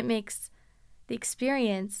 then it makes the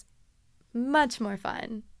experience much more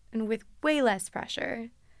fun and with way less pressure.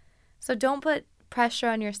 So don't put pressure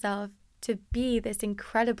on yourself to be this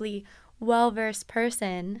incredibly well-versed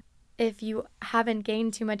person if you haven't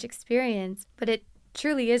gained too much experience, but it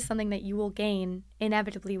truly is something that you will gain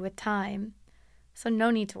inevitably with time. So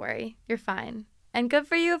no need to worry. You're fine. And good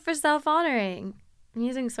for you for self-honoring. I'm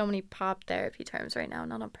using so many pop therapy terms right now,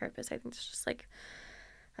 not on purpose. I think it's just like,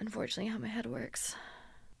 unfortunately, how my head works.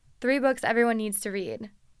 3 books everyone needs to read.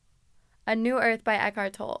 A New Earth by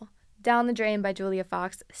Eckhart Tolle. Down the Drain by Julia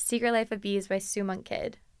Fox. Secret Life of Bees by Sue Monk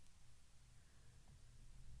Kidd.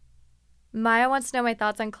 Maya wants to know my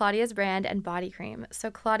thoughts on Claudia's brand and body cream. So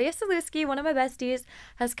Claudia Saluski, one of my besties,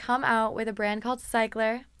 has come out with a brand called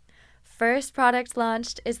Cycler. First product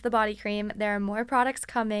launched is the body cream. There are more products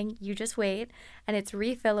coming. You just wait. And it's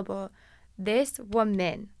refillable. This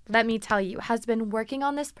woman, let me tell you, has been working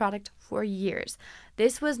on this product for years.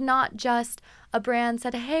 This was not just a brand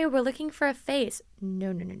said, hey, we're looking for a face.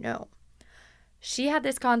 No. She had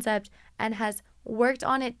this concept and has worked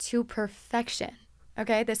on it to perfection.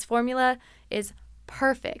 Okay, this formula is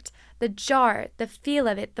perfect. The jar, the feel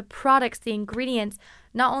of it, the products, the ingredients,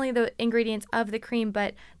 not only the ingredients of the cream,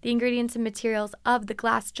 but the ingredients and materials of the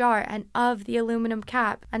glass jar and of the aluminum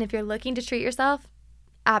cap. And if you're looking to treat yourself,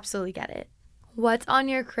 absolutely get it. What's on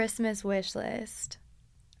your Christmas wish list?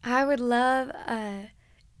 I would love a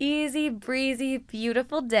easy, breezy,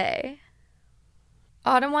 beautiful day.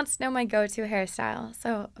 Autumn wants to know my go-to hairstyle.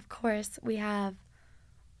 So, of course, we have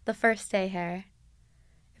the first day hair.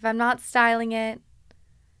 If I'm not styling it,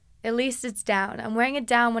 at least it's down. I'm wearing it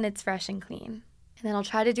down when it's fresh and clean. And then I'll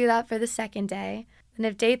try to do that for the second day. And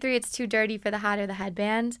if day 3 it's too dirty for the hat or the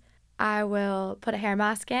headband, I will put a hair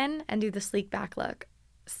mask in and do the sleek back look.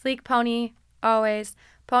 Sleek pony, always.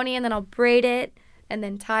 Pony, and then I'll braid it and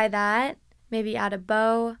then tie that. Maybe add a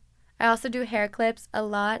bow. I also do hair clips a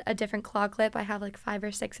lot, a different claw clip. I have like 5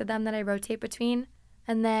 or 6 of them that I rotate between.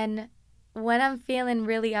 And then when I'm feeling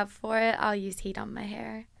really up for it, I'll use heat on my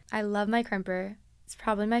hair. I love my crimper. It's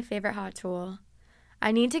probably my favorite hot tool.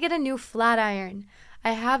 I need to get a new flat iron.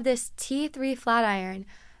 I have this T3 flat iron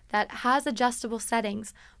that has adjustable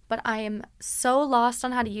settings, but I am so lost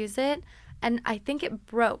on how to use it, and I think it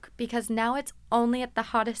broke because now it's only at the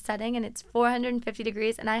hottest setting and it's 450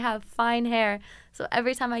 degrees and I have fine hair. So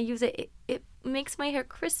every time I use it, it makes my hair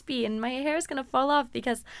crispy and my hair is going to fall off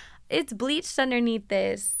because it's bleached underneath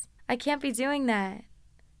this. I can't be doing that.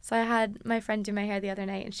 So I had my friend do my hair the other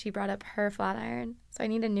night and she brought up her flat iron. So I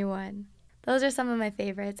need a new one. Those are some of my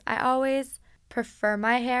favorites. I always prefer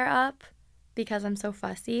my hair up because I'm so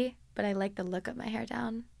fussy, but I like the look of my hair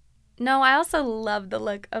down. No, I also love the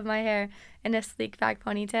look of my hair in a sleek back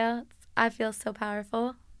ponytail. I feel so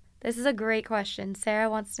powerful. This is a great question. Sarah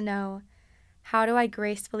wants to know, how do I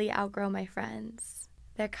gracefully outgrow my friends?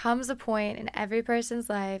 There comes a point in every person's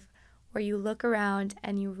life where you look around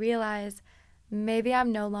and you realize maybe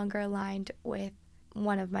I'm no longer aligned with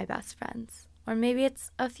one of my best friends. Or maybe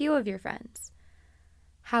it's a few of your friends.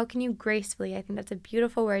 How can you gracefully, I think that's a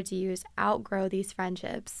beautiful word to use, outgrow these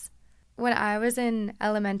friendships? When I was in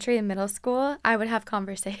elementary and middle school, I would have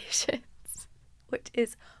conversations, which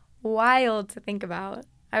is wild to think about.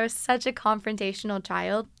 I was such a confrontational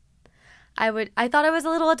child. I thought I was a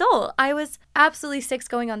little adult. I was absolutely 6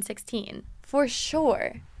 going on 16, for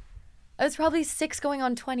sure. I was probably 6 going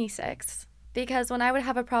on 26, because when I would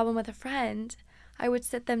have a problem with a friend, I would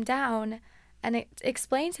sit them down and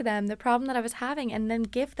explain to them the problem that I was having and then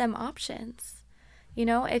give them options. You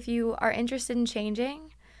know, if you are interested in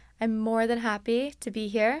changing, I'm more than happy to be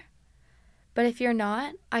here. But if you're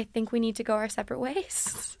not, I think we need to go our separate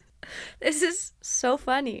ways. This is so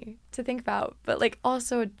funny to think about, but like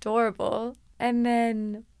also adorable. And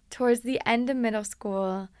then towards the end of middle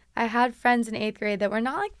school, I had friends in 8th grade that were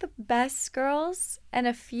not like the best girls, and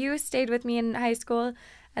a few stayed with me in high school,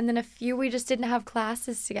 and then a few we just didn't have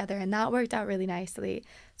classes together, and that worked out really nicely.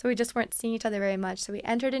 So we just weren't seeing each other very much. So we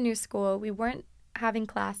entered a new school, we weren't having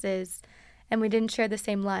classes, and we didn't share the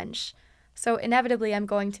same lunch. So inevitably, I'm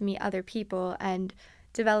going to meet other people and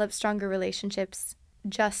develop stronger relationships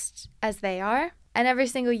just as they are. And every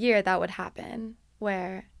single year that would happen,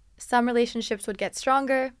 where some relationships would get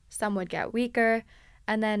stronger, some would get weaker.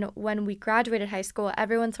 And then when we graduated high school,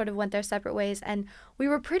 everyone sort of went their separate ways, and we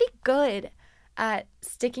were pretty good at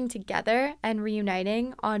sticking together and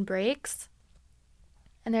reuniting on breaks.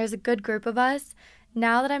 And there's a good group of us.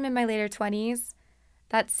 Now that I'm in my later 20s,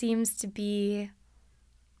 that seems to be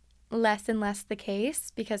less and less the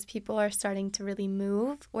case because people are starting to really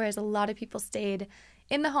move, whereas a lot of people stayed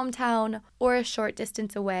in the hometown or a short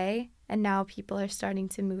distance away, and now people are starting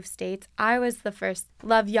to move states. I was the first,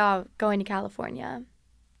 love y'all going to California,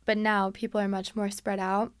 but now people are much more spread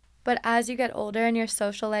out. But as you get older and your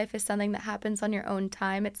social life is something that happens on your own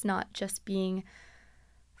time, it's not just being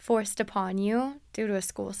forced upon you due to a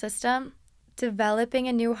school system, developing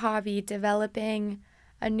a new hobby, developing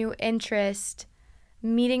a new interest,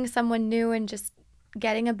 meeting someone new and just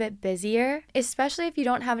getting a bit busier, especially if you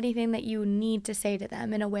don't have anything that you need to say to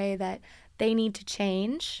them in a way that they need to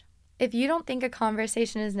change. If you don't think a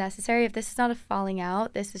conversation is necessary, if this is not a falling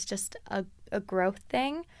out, this is just a growth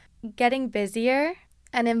thing, getting busier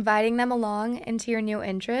and inviting them along into your new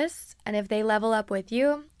interests. And if they level up with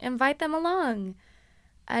you, invite them along.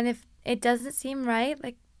 And if it doesn't seem right,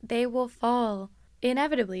 like, they will fall.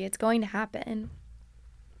 Inevitably, it's going to happen.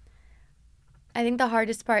 I think the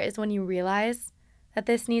hardest part is when you realize that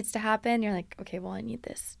this needs to happen. You're like, okay, well, I need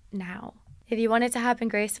this now. If you want it to happen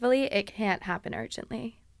gracefully, it can't happen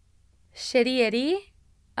urgently. Shitty itty.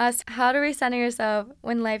 Ask how to recenter yourself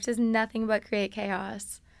when life does nothing but create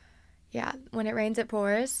chaos. Yeah, when it rains, it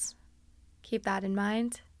pours. Keep that in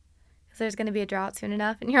mind. Because there's going to be a drought soon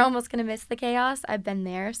enough and you're almost going to miss the chaos. I've been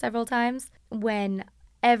there several times when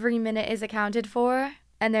every minute is accounted for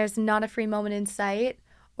and there's not a free moment in sight,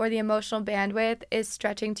 or the emotional bandwidth is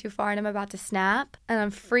stretching too far and I'm about to snap and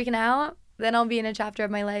I'm freaking out. Then I'll be in a chapter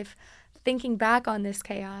of my life thinking back on this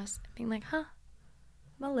chaos and being like, I'm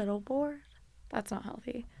a little bored. That's not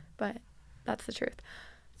healthy, but that's the truth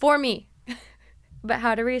for me. But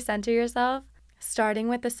how to recenter yourself, starting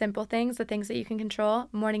with the simple things, the things that you can control,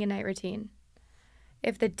 morning and night routine.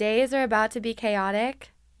 If the days are about to be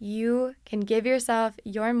chaotic, you can give yourself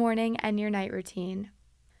your morning and your night routine.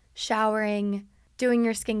 Showering, doing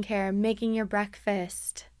your skincare, making your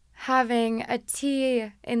breakfast, having a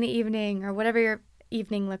tea in the evening or whatever your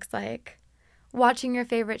evening looks like, watching your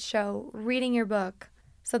favorite show, reading your book.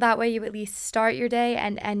 So that way you at least start your day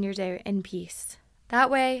and end your day in peace.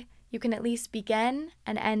 That way you can at least begin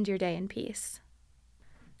and end your day in peace.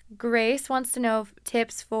 Grace wants to know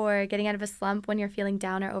tips for getting out of a slump when you're feeling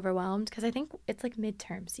down or overwhelmed, because I think it's like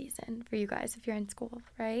midterm season for you guys if you're in school,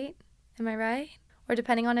 right? Am I right? Or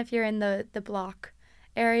depending on if you're in the block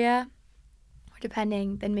area, or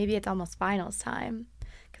depending, then maybe it's almost finals time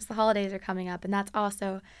because the holidays are coming up and that's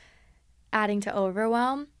also adding to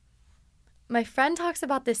overwhelm. My friend talks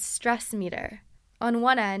about this stress meter. On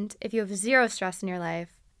one end, if you have zero stress in your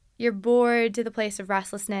life, you're bored to the place of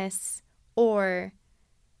restlessness or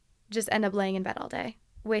just end up laying in bed all day,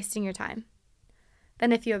 wasting your time.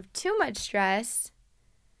 Then if you have too much stress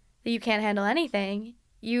that you can't handle anything,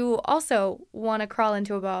 you also want to crawl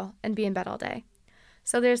into a ball and be in bed all day.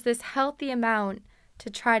 So there's this healthy amount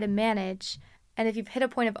to try to manage. And if you've hit a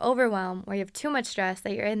point of overwhelm where you have too much stress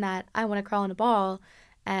that you're in that, I want to crawl in a ball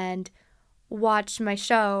and watch my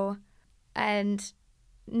show and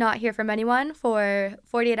not hear from anyone for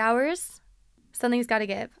 48 hours, something's got to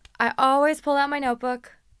give. I always pull out my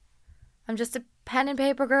notebook. I'm just a pen and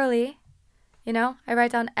paper girly. I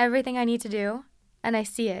write down everything I need to do and I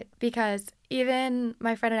see it, because even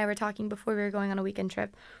my friend and I were talking before we were going on a weekend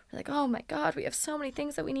trip. We're like, oh my God, we have so many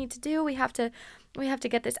things that we need to do. We have to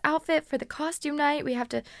get this outfit for the costume night. We have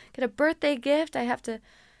to get a birthday gift. I have to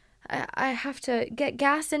get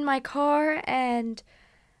gas in my car and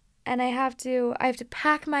I have to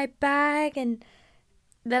pack my bag. And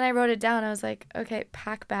then I wrote it down. I was like, okay,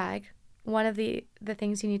 pack bag. One of the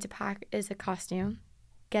things you need to pack is a costume,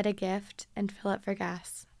 get a gift, and fill up for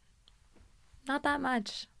gas. Not that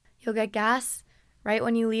much. You'll get gas right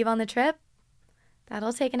when you leave on the trip.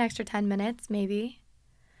 That'll take an extra 10 minutes, maybe.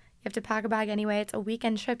 You have to pack a bag anyway. It's a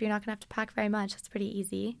weekend trip. You're not going to have to pack very much. It's pretty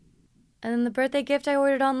easy. And then the birthday gift I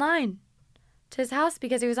ordered online to his house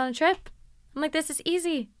because he was on a trip. I'm like, this is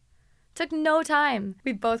easy. Took no time.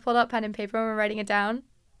 We both pulled out pen and paper and were writing it down.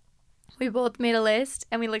 We both made a list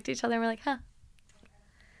and we looked at each other and we're like,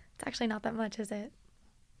 it's actually not that much, is it?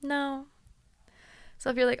 No. So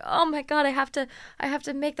if you're like, oh my God, I have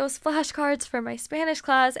to make those flashcards for my Spanish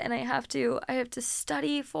class and I have to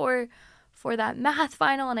study for that math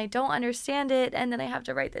final and I don't understand it and then I have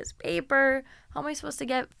to write this paper. How am I supposed to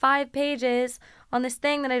get 5 pages on this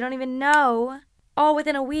thing that I don't even know all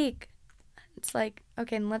within a week? It's like,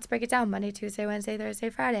 okay, then let's break it down. Monday, Tuesday, Wednesday, Thursday,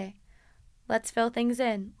 Friday. Let's fill things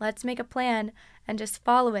in. Let's make a plan and just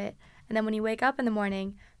follow it. And then when you wake up in the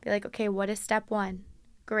morning, be like, okay, what is step 1?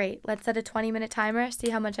 Great. Let's set a 20-minute timer, see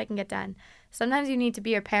how much I can get done. Sometimes you need to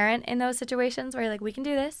be your parent in those situations where you're like, we can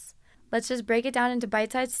do this. Let's just break it down into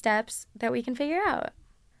bite-sized steps that we can figure out.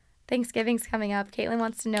 Thanksgiving's coming up. Caitlin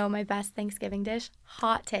wants to know my best Thanksgiving dish.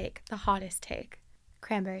 Hot take, the hottest take,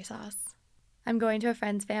 cranberry sauce. I'm going to a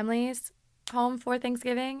friend's family's home for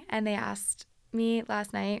Thanksgiving, and they asked me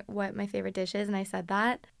last night what my favorite dish is, and I said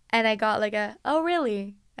that. And I got like oh,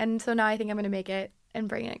 really? And so now I think I'm going to make it and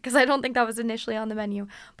bring it, because I don't think that was initially on the menu.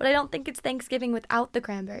 But I don't think it's Thanksgiving without the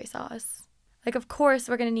cranberry sauce. Like, of course,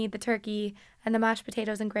 we're going to need the turkey and the mashed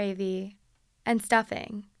potatoes and gravy and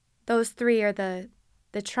stuffing. Those 3 are the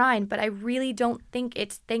the Trine, but I really don't think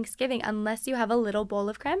it's Thanksgiving unless you have a little bowl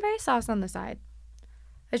of cranberry sauce on the side.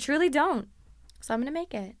 I truly don't. So I'm going to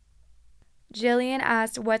make it. Jillian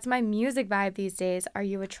asked, what's my music vibe these days? Are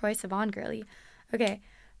you a Troye Sivan girly? Okay,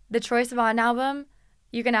 the Troye Sivan album,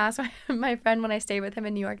 you can ask my friend when I stayed with him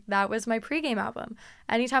in New York. That was my pregame album.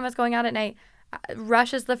 Anytime I was going out at night,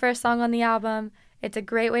 Rush is the first song on the album. It's a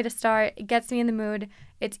great way to start. It gets me in the mood.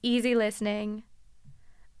 It's easy listening.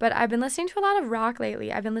 But I've been listening to a lot of rock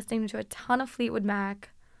lately. I've been listening to a ton of Fleetwood Mac.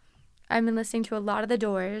 I've been listening to a lot of The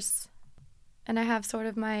Doors. And I have sort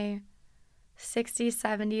of my 60s,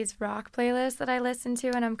 70s rock playlist that I listen to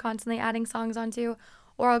and I'm constantly adding songs onto.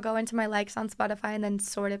 Or I'll go into my likes on Spotify and then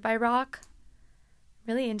sort it by rock.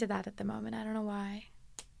 Really into that at the moment. I don't know why.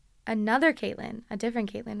 Another Caitlin, a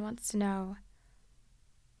different Caitlin, wants to know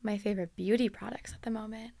my favorite beauty products at the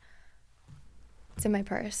moment. It's in my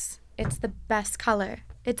purse. It's the best color.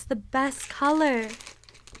 It's the best color.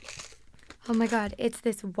 Oh my God. It's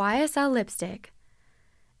this YSL lipstick.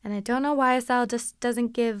 And I don't know, YSL just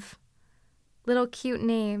doesn't give little cute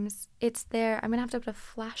names. It's their, I'm going to have to put a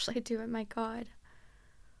flashlight to it. My God.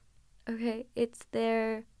 Okay. It's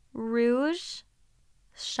their Rouge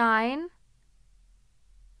Shine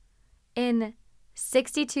in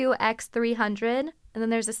 62x300. And then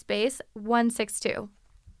there's a space 162.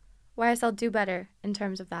 YSL do better in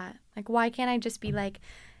terms of that. Like, why can't I just be like,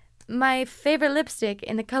 my favorite lipstick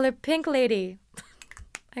in the color Pink Lady?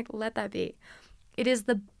 Like, let that be. It is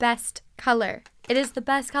the best color. It is the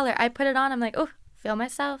best color. I put it on. I'm like, oh, feel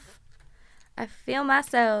myself. I feel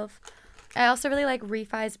myself. I also really like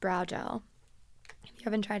Refi's Brow Gel. If you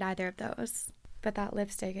haven't tried either of those. But that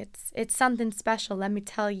lipstick, it's something special, let me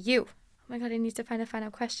tell you. Oh my God, I need to find a final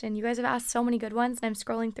question. You guys have asked so many good ones, and I'm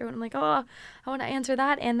scrolling through, and I'm like, oh, I want to answer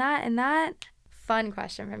that and that and that. Fun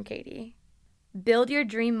question from Katie. Build your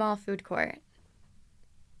dream mall food court.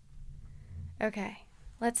 Okay,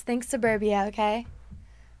 let's think suburbia, okay?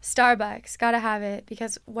 Starbucks, gotta have it,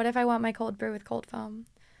 because what if I want my cold brew with cold foam?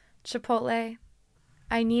 Chipotle.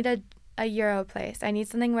 I need a Euro place. I need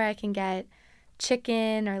something where I can get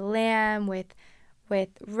chicken or lamb with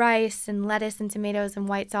rice and lettuce and tomatoes and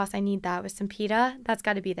white sauce. I need that with some pita. That's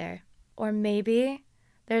got to be there. Or maybe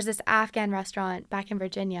there's this Afghan restaurant back in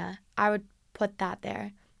Virginia. I would put that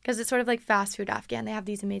there because it's sort of like fast food Afghan. They have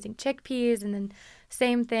these amazing chickpeas and then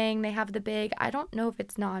same thing. They have the big, I don't know if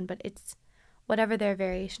it's naan, but it's whatever their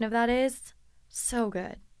variation of that is. So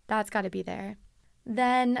good. That's got to be there.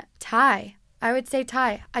 Then Thai. I would say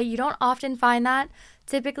Thai. You don't often find that.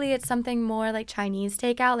 Typically, it's something more like Chinese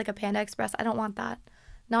takeout, like a Panda Express. I don't want that.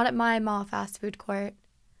 Not at my mall fast food court.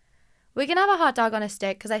 We can have a hot dog on a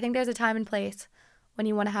stick because I think there's a time and place when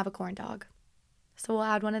you want to have a corn dog. So we'll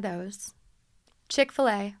add one of those.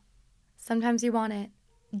 Chick-fil-A. Sometimes you want it.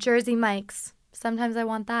 Jersey Mike's. Sometimes I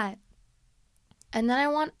want that. And then I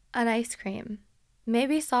want an ice cream.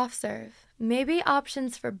 Maybe soft serve. Maybe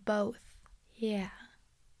options for both. Yeah.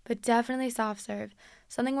 But definitely soft serve.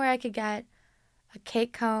 Something where I could get a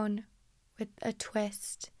cake cone with a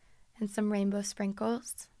twist and some rainbow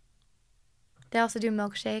sprinkles. They also do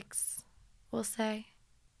milkshakes, we'll say.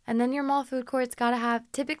 And then your mall food court's gotta have,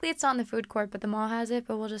 typically it's not in the food court, but the mall has it,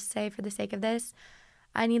 but we'll just say for the sake of this,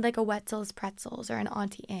 I need like a Wetzel's Pretzels or an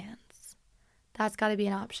Auntie Anne's. That's gotta be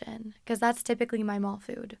an option, because that's typically my mall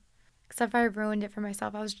food. Except for I ruined it for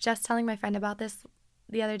myself. I was just telling my friend about this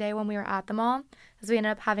the other day when we were at the mall, because we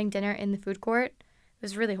ended up having dinner in the food court. It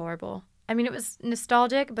was really horrible. I mean, it was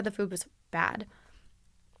nostalgic, but the food was bad.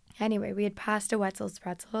 Anyway, we had passed a Wetzel's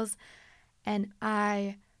Pretzels, and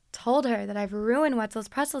I told her that I've ruined Wetzel's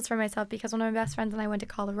Pretzels for myself because one of my best friends and I went to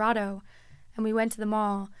Colorado, and we went to the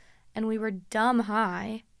mall, and we were dumb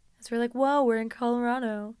high. So we're like, whoa, we're in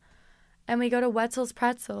Colorado. And we go to Wetzel's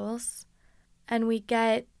Pretzels, and we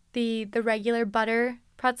get the regular butter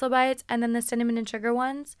pretzel bites and then the cinnamon and sugar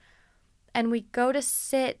ones. And we go to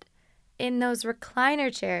sit in those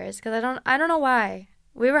recliner chairs because I don't know why.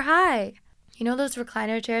 We were high. You know those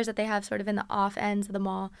recliner chairs that they have sort of in the off ends of the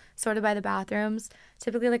mall, sort of by the bathrooms?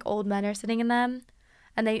 Typically like old men are sitting in them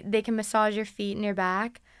and they can massage your feet and your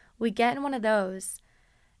back. We get in one of those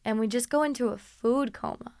and we just go into a food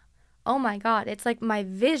coma. Oh my God, it's like my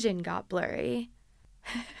vision got blurry.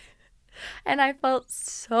 And I felt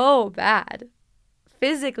so bad,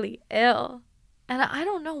 physically ill. And I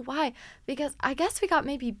don't know why, because I guess we got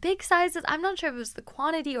maybe big sizes. I'm not sure if it was the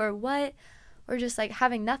quantity or what, or just like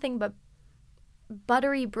having nothing but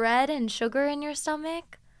buttery bread and sugar in your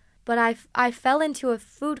stomach. But I fell into a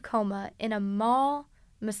food coma in a mall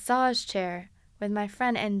massage chair with my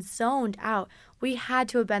friend and zoned out. We had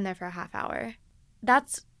to have been there for a half hour.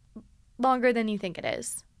 That's longer than you think it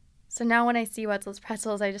is. So now when I see Wetzel's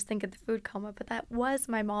Pretzels, I just think of the food coma, but that was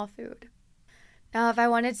my mall food. Now, if I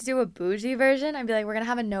wanted to do a bougie version, I'd be like, we're going to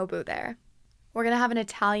have a Nobu there. We're going to have an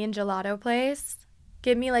Italian gelato place.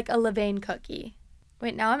 Give me like a Levain cookie.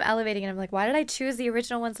 Wait, now I'm elevating and I'm like, why did I choose the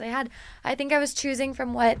original ones that I had? I think I was choosing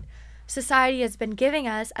from what society has been giving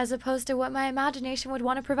us as opposed to what my imagination would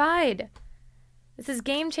want to provide. This is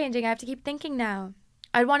game changing. I have to keep thinking now.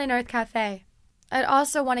 I'd want an Earth Cafe. I'd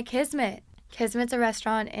also want a Kismet. Kismet's a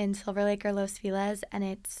restaurant in Silver Lake or Los Feliz, and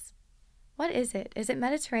it's, what is it? Is it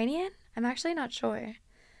Mediterranean? I'm actually not sure.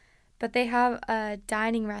 But they have a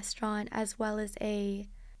dining restaurant as well as a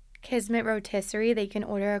Kismet rotisserie. They can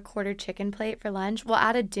order a quarter chicken plate for lunch. We'll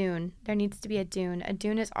add a Dune. There needs to be a Dune. A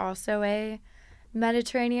Dune is also a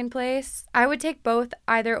Mediterranean place. I would take both,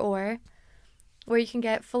 either or, where you can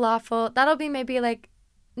get falafel. That'll be maybe like,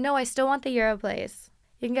 no, I still want the Euro place.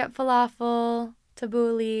 You can get falafel,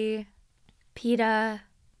 tabbouleh, pita,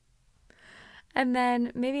 and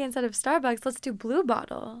then maybe instead of Starbucks, let's do Blue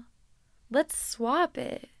Bottle. Let's swap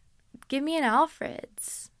it. Give me an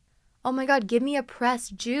Alfred's. Oh my God, give me a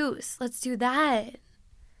pressed juice. Let's do that.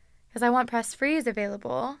 Because I want pressed freeze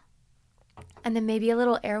available. And then maybe a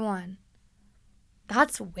little Erewhon.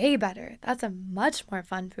 That's way better. That's a much more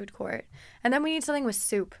fun food court. And then we need something with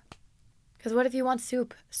soup. Because what if you want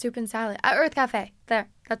soup? Soup and salad. At Earth Cafe. There.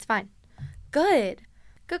 That's fine. Good.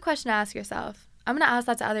 Good question to ask yourself. I'm going to ask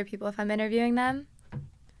that to other people if I'm interviewing them.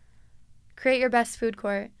 Create your best food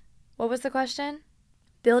court. What was the question?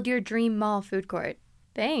 Build your dream mall food court.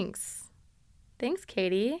 Thanks. Thanks,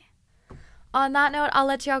 Katie. On that note, I'll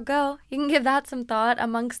let y'all go. You can give that some thought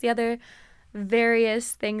amongst the other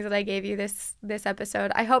various things that I gave you this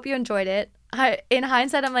episode. I hope you enjoyed it. In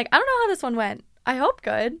hindsight, I'm like, I don't know how this one went. I hope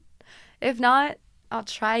good. If not, I'll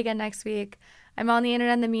try again next week. I'm on the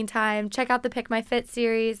internet in the meantime. Check out the Pick My Fit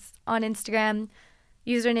series on Instagram.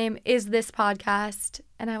 Username is this podcast.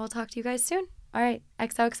 And I will talk to you guys soon. All right.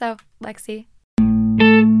 XOXO. Lexi.